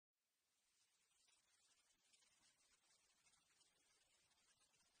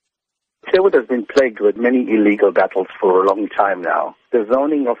Clairwood has been plagued with many illegal battles for a long time now. The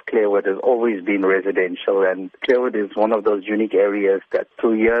zoning of Clairwood has always been residential, and Clairwood is one of those unique areas that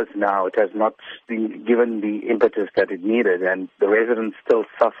through years now it has not been given the impetus that it needed, and the residents still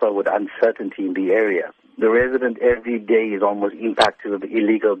suffer with uncertainty in the area. The resident every day is almost impacted with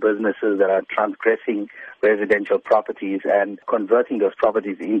illegal businesses that are transgressing residential properties and converting those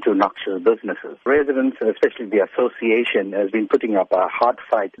properties into noxious businesses. Residents, and especially the association, has been putting up a hard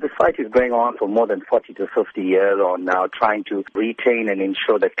fight. This fight is going on for more than 40 to 50 years on now, trying to retain and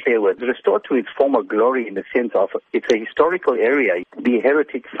ensure that Clairwood is restored to its former glory in the sense of it's a historical area. The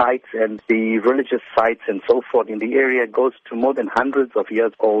heritage sites and the religious sites and so forth in the area goes to more than hundreds of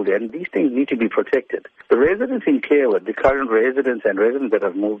years old, and these things need to be protected. The residents in Clairwood, the current residents and residents that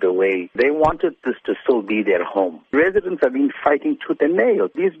have moved away, they wanted this to still be their home. Residents have been fighting tooth and nail.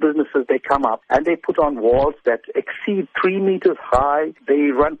 These businesses, they come up and they put on walls that exceed 3 meters high.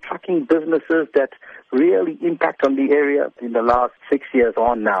 They run trucking businesses that really impact on the area in the last 6 years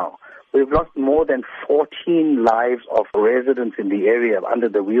on now. We've lost more than 14 lives of residents in the area under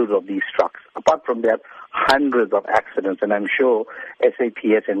the wheels of these trucks. Apart from that, hundreds of accidents, and I'm sure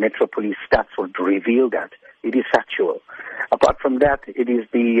SABC and Metro Police stats will reveal that. It is factual. Apart from that, it is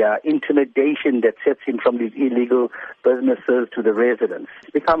the intimidation that sets in from these illegal businesses to the residents.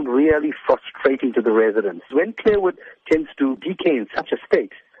 It's become really frustrating to the residents. When Clairwood tends to decay in such a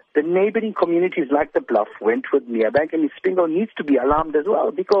state, the neighboring communities like the Bluff, Wentworth, Merebank, and Spingo needs to be alarmed as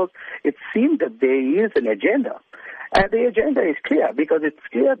well, because it seems that there is an agenda. And the agenda is clear, because it's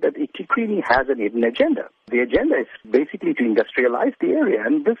clear that eThekwini has an hidden agenda. The agenda is basically to industrialize the area,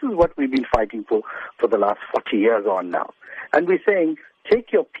 and this is what we've been fighting for the last 40 years on now. And we're saying,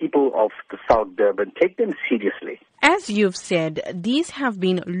 take your people of the South Durban, take them seriously. As you've said, these have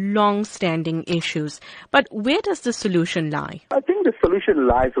been long-standing issues. But where does the solution lie? I think the solution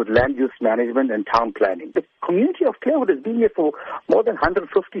lies with land use management and town planning. The community of Clairwood has been here for more than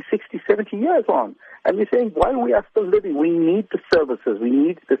 150, 60, 70 years on. And we're saying, while we are still living, we need the services, we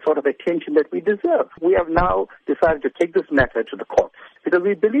need the sort of attention that we deserve. We have now decided to take this matter to the courts, because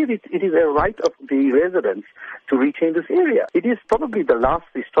we believe it is a right of the residents to retain this area. It is probably the last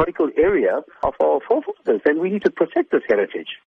historical area of our forefathers, and we need to protect this heritage.